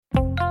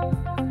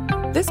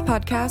This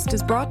podcast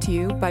is brought to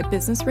you by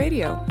Business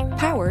Radio,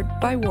 powered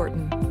by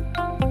Wharton.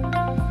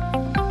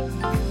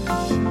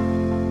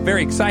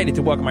 Very excited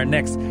to welcome our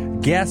next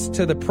guest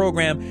to the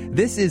program.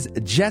 This is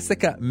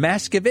Jessica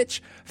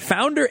Mashkevich,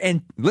 founder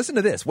and, listen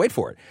to this, wait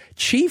for it,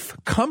 Chief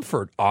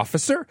Comfort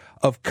Officer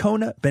of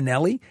Kona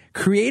Benelli,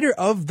 creator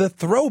of the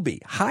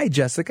Throwbee. Hi,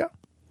 Jessica.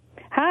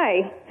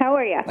 Hi, how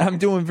are you? I'm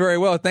doing very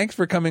well. Thanks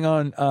for coming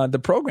on the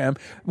program.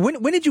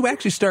 When did you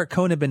actually start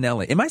Kona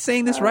Benelli? Am I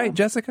saying this right,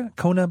 Jessica?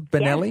 Kona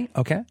Benelli? Yes.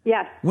 Okay.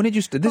 Yes. When did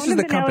you start? This Kona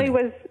is the Benelli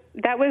company.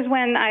 That was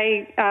when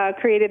I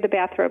created the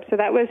bathrobe. So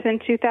that was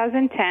in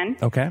 2010.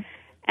 Okay.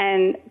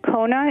 And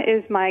Kona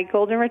is my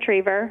golden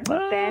retriever,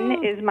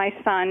 Ben is my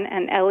son,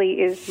 and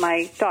Ellie is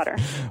my daughter.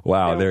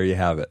 Wow, so, there you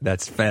have it.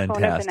 That's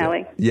fantastic.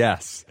 Kona Benelli.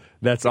 Yes.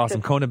 That's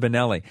awesome. Kona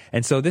Benelli.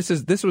 And so this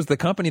was the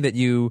company that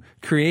you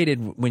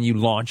created when you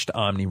launched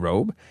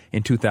OmniRobe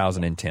in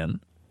 2010.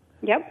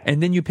 Yep.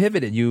 And then you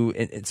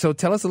pivoted. So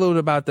tell us a little bit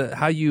about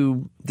how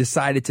you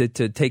decided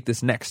to take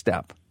this next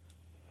step.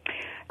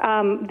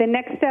 The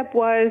next step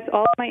was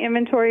all my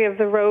inventory of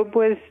the robe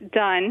was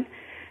done,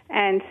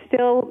 and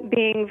still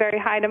being very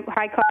high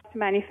cost to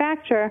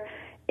manufacture,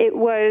 it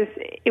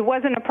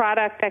wasn't a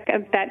product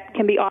that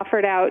can be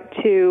offered out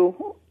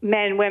to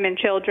men, women,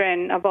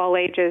 children of all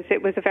ages.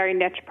 It was a very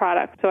niche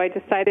product. So I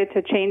decided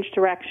to change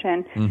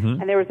direction. Mm-hmm.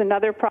 And there was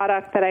another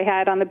product that I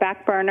had on the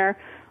back burner,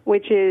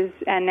 which is,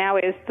 and now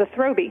is, the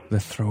Throwbee.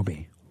 The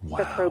Throwbee. Wow.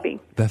 The Throwbee.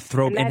 The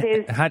Throwbee.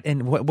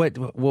 And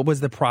what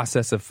was the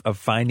process of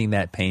finding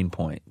that pain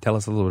point? Tell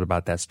us a little bit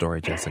about that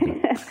story, Jessica.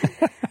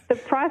 The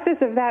process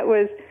of that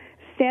was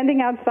standing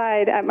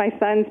outside at my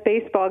son's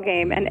baseball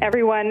game, and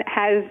everyone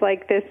has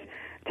like this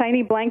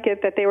tiny blanket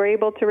that they were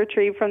able to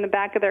retrieve from the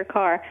back of their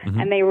car, mm-hmm.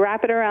 and they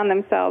wrap it around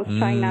themselves,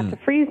 trying not to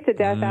freeze to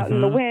death mm-hmm. out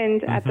in the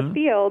wind mm-hmm. at the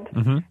field,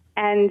 mm-hmm.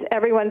 and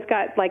everyone's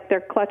got, like,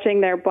 they're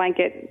clutching their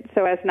blanket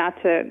so as not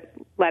to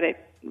let it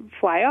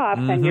fly off,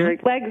 mm-hmm. and your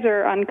legs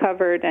are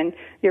uncovered, and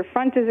your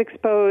front is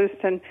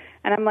exposed, and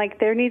I'm like,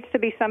 there needs to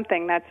be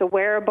something that's a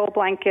wearable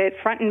blanket,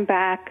 front and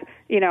back.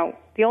 You know,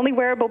 the only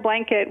wearable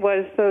blanket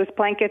was those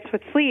blankets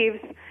with sleeves,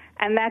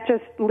 and that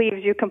just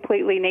leaves you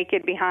completely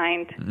naked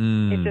behind.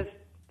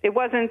 It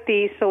wasn't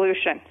the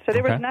solution. So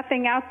there was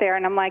nothing out there,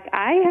 and I'm like,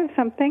 I have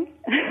something.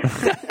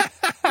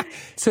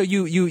 So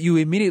you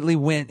immediately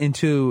went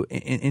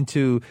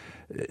into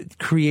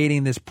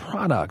creating this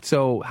product.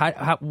 So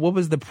what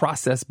was the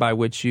process by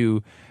which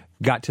you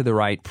got to the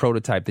right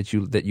prototype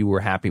that you were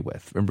happy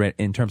with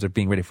in terms of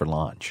being ready for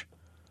launch?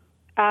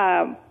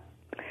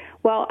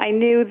 Well, I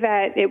knew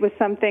that it was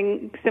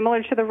something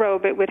similar to the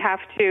robe. It would have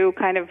to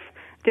kind of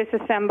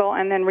disassemble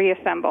and then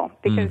reassemble,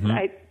 because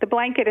mm-hmm. The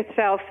blanket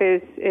itself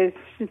is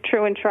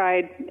true and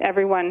tried.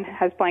 Everyone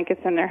has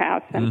blankets in their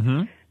house, and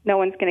mm-hmm. no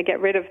one's going to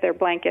get rid of their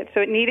blanket. So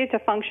it needed to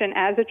function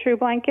as a true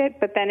blanket,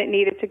 but then it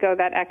needed to go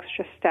that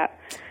extra step.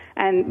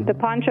 And the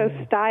poncho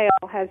style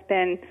has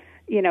been,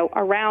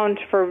 around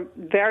for a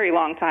very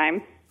long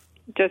time,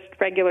 just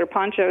regular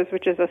ponchos,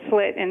 which is a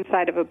slit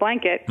inside of a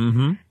blanket.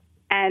 Mm-hmm.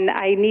 And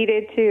I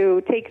needed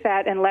to take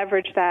that and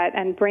leverage that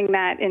and bring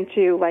that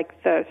into,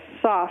 like, the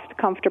soft,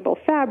 comfortable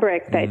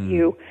fabric that that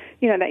you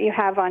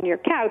have on your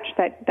couch,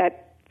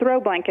 that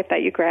throw blanket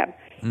that you grab.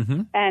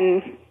 Mm-hmm.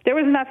 And there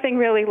was nothing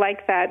really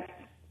like that.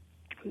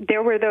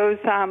 There were those,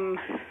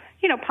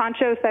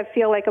 ponchos that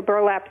feel like a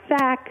burlap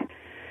sack.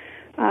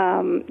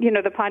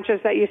 The ponchos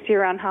that you see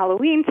around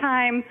Halloween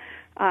time.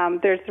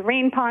 There's the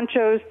rain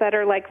ponchos that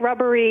are like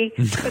rubbery,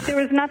 but there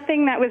was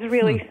nothing that was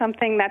really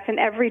something that's an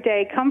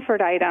everyday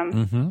comfort item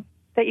mm-hmm.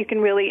 that you can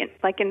really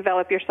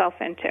envelop yourself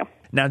into.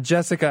 Now,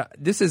 Jessica,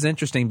 this is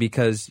interesting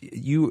because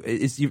you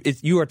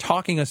are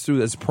talking us through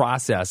this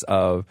process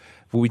of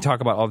what we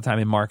talk about all the time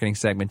in marketing,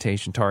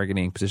 segmentation,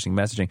 targeting, positioning,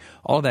 messaging,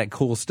 all that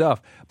cool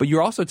stuff. But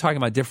you're also talking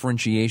about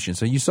differentiation.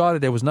 So you saw that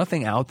there was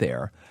nothing out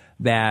there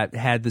that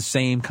had the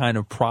same kind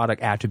of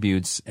product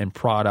attributes and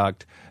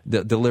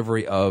the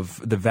delivery of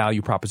the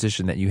value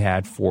proposition that you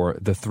had for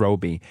the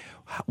Throwbee.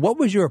 What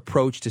was your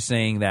approach to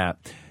saying that,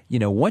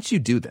 once you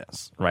do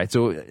this, right?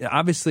 So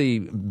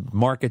obviously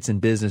markets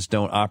and business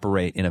don't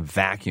operate in a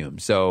vacuum.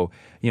 So,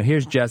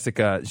 here's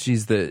Jessica.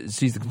 She's the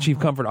Chief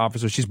Comfort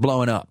Officer. She's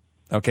blowing up.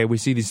 Okay, we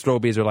see these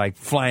Throwebees are like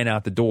flying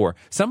out the door.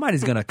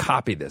 Somebody's going to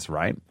copy this,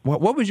 right?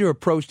 What was your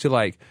approach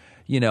to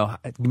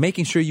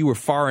making sure you were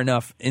far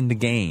enough in the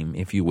game,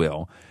 if you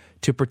will,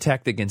 to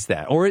protect against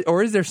that?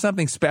 Or is there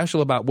something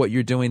special about what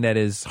you're doing that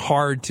is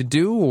hard to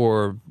do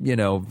or,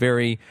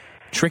 very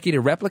tricky to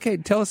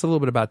replicate? Tell us a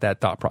little bit about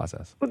that thought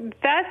process.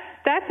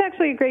 That's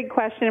actually a great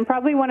question, and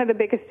probably one of the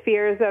biggest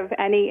fears of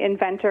any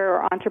inventor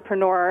or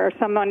entrepreneur or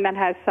someone that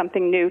has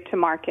something new to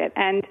market.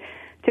 And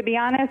to be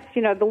honest,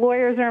 the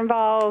lawyers are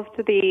involved,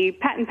 the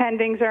patent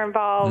pendings are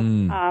involved,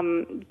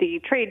 the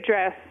trade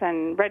dress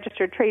and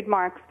registered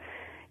trademarks.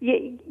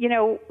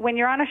 When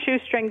you're on a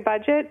shoestring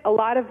budget, a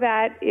lot of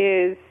that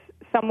is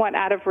somewhat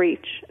out of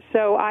reach.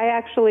 So I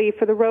actually,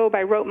 for the robe,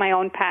 I wrote my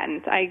own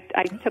patent. I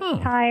took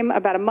time,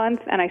 about a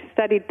month, and I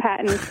studied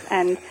patents,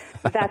 and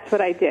that's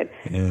what I did.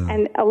 Yeah.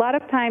 And a lot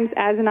of times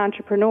as an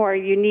entrepreneur,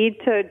 you need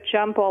to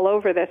jump all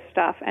over this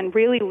stuff and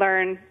really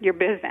learn your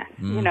business,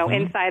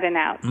 inside and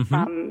out,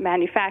 from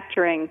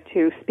manufacturing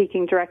to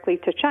speaking directly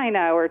to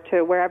China or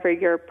to wherever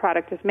your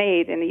product is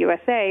made in the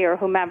USA or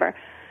whomever,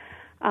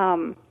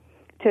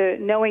 to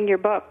knowing your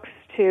books,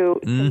 to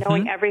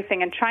knowing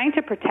everything and trying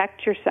to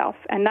protect yourself,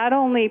 and not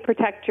only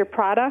protect your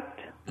product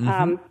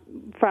from,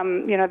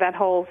 that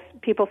whole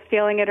people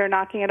stealing it or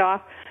knocking it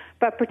off,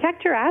 but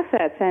protect your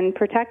assets and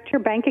protect your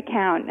bank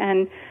account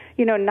and,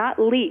 not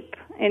leap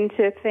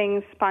into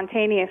things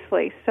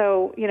spontaneously.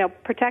 So,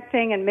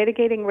 protecting and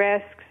mitigating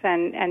risks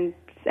and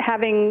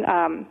having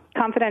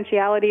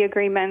confidentiality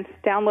agreements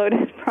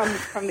downloaded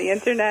from the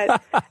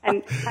internet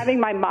and having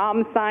my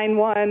mom sign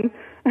one.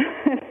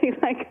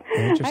 Like,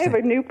 I have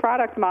a new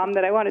product, Mom,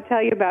 that I want to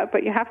tell you about,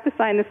 but you have to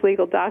sign this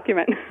legal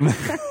document.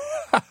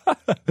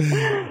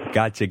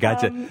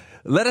 Gotcha.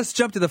 Let us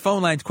jump to the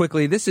phone lines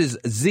quickly. This is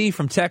Z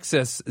from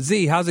Texas.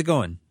 Z, how's it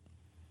going?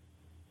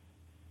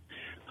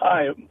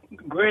 Hi,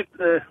 great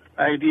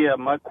idea.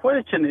 My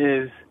question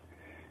is,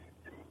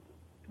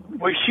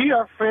 was she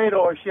afraid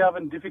or is she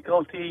having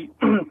difficulty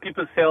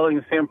people selling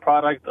the same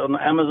product on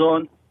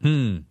Amazon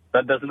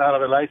that does not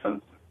have a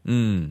license?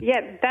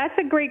 Yeah, that's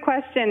a great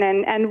question,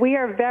 and we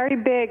are very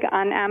big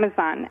on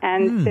Amazon,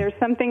 and there's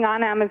something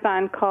on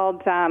Amazon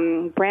called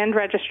brand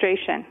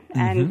registration,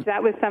 and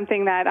that was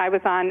something that I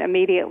was on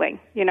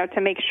immediately,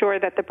 to make sure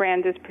that the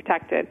brand is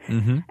protected.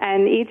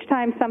 And each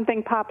time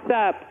something pops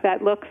up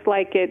that looks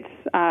like it's,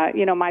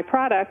 my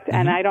product,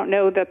 and I don't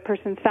know the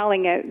person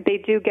selling it, they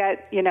do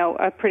get,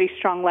 a pretty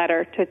strong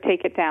letter to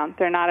take it down.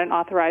 They're not an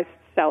authorized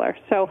seller.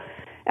 So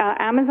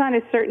Amazon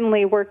is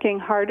certainly working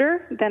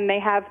harder than they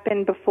have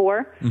been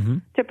before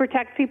to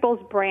protect people's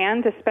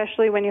brand,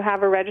 especially when you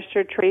have a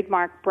registered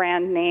trademark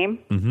brand name,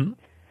 and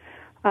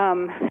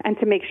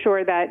to make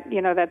sure that,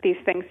 that these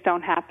things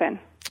don't happen.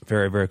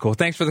 Very, very cool.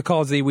 Thanks for the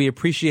call, Z. We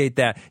appreciate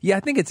that. Yeah,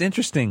 I think it's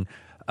interesting,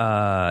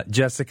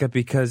 Jessica,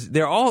 because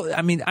they're all,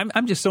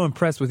 I'm just so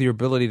impressed with your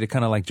ability to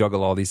kind of like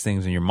juggle all these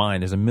things in your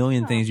mind. There's a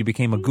million things. You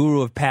became a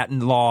guru of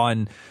patent law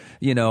and,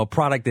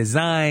 product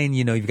design.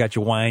 You've got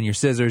your wine, your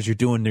scissors, you're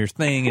doing your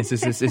thing.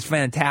 It's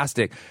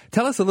fantastic.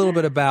 Tell us a little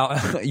bit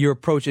about your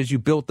approach as you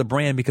built the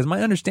brand, because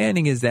my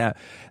understanding is that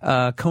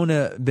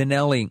Kona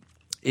Benelli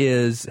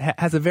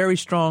has a very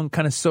strong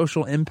kind of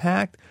social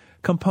impact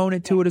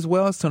component to it as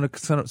well. So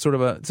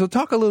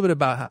talk a little bit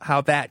about how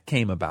that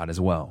came about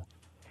as well.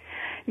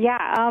 Yeah,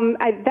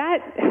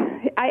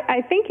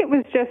 I think it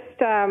was just,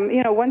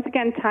 once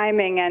again,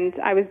 timing. And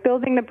I was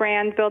building the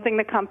brand, building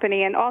the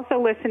company, and also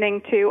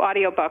listening to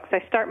audiobooks.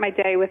 I start my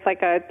day with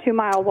like a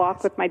 2-mile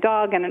walk with my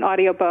dog and an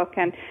audiobook.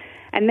 And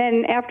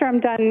then after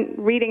I'm done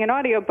reading an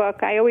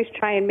audiobook, I always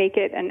try and make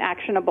it an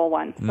actionable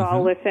one. So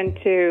I'll listen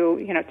to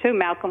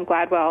Malcolm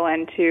Gladwell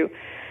and to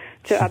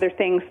other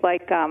things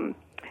like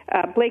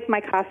Blake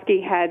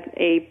Mycoskie had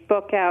a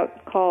book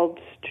out called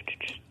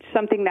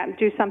Something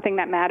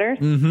That Matters.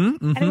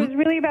 And it was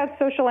really about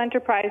social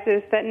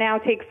enterprises that now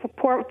take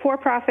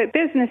for-profit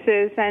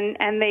businesses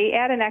and they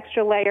add an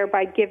extra layer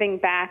by giving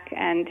back.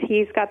 And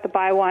he's got the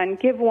buy one,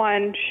 give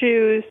one,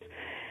 shoes.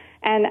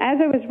 And as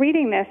I was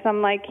reading this,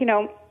 I'm like,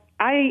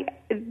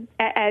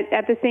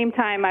 at the same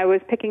time, I was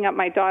picking up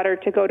my daughter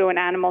to go to an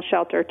animal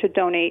shelter to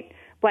donate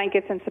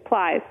blankets and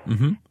supplies.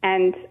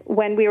 And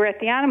when we were at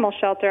the animal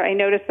shelter, I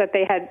noticed that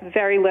they had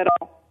very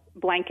little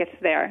blankets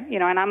there,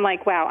 and I'm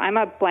like, wow, I'm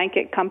a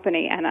blanket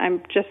company, and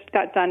I'm just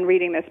got done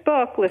reading this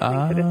book,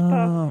 listening to this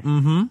book,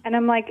 and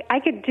I'm like, I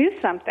could do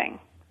something.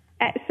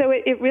 So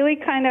it really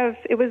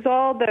it was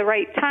all the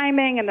right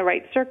timing and the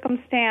right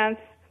circumstance.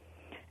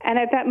 And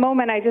at that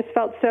moment, I just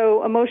felt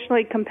so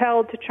emotionally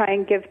compelled to try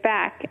and give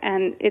back.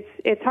 And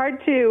it's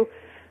hard to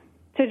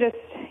just,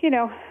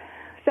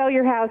 sell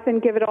your house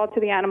and give it all to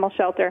the animal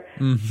shelter.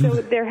 So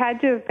there had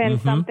to have been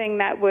something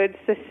that would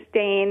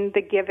sustain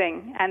the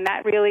giving, and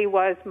that really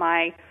was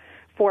my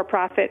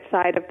for-profit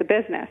side of the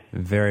business.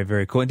 Very,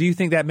 very cool. And do you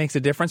think that makes a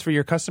difference for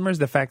your customers,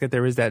 the fact that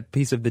there is that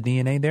piece of the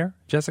DNA there,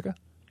 Jessica?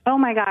 Oh,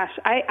 my gosh.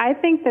 I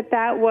think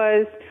that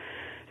was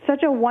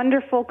such a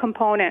wonderful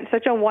component,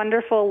 such a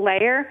wonderful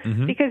layer,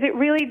 because it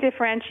really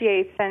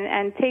differentiates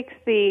and takes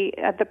the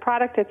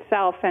product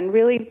itself and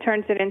really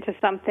turns it into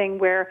something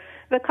where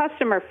the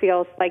customer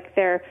feels like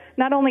they're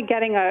not only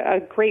getting a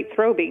great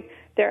Throwbee,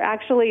 they're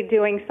actually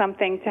doing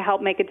something to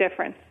help make a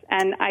difference.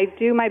 And I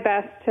do my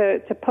best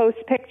to post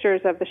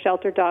pictures of the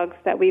shelter dogs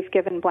that we've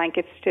given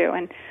blankets to.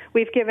 And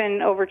we've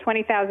given over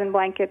 20,000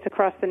 blankets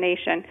across the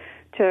nation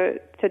to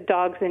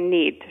dogs in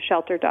need, to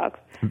shelter dogs.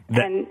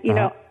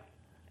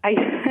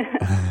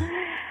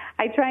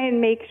 I try and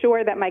make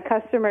sure that my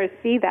customers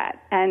see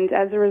that. And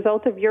as a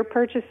result of your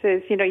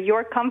purchases,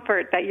 your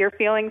comfort that you're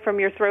feeling from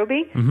your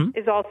Throwbee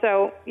is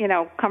also,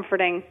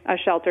 comforting a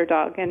shelter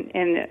dog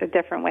in a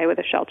different way with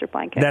a shelter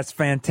blanket. That's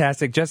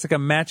fantastic. Jessica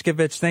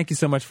Matchkovich, thank you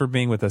so much for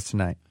being with us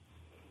tonight.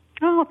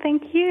 Oh,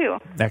 thank you.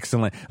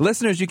 Excellent.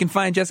 Listeners, you can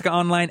find Jessica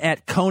online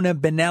at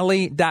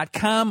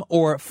konabennelli.com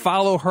or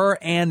follow her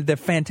and the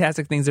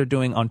fantastic things they're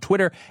doing on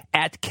Twitter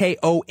at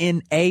KONABENELLIE.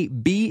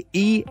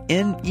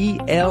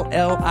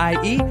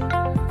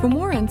 For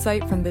more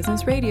insight from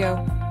Business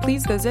Radio,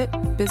 please visit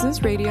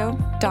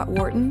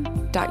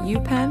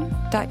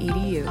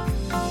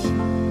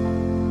businessradio.wharton.upenn.edu.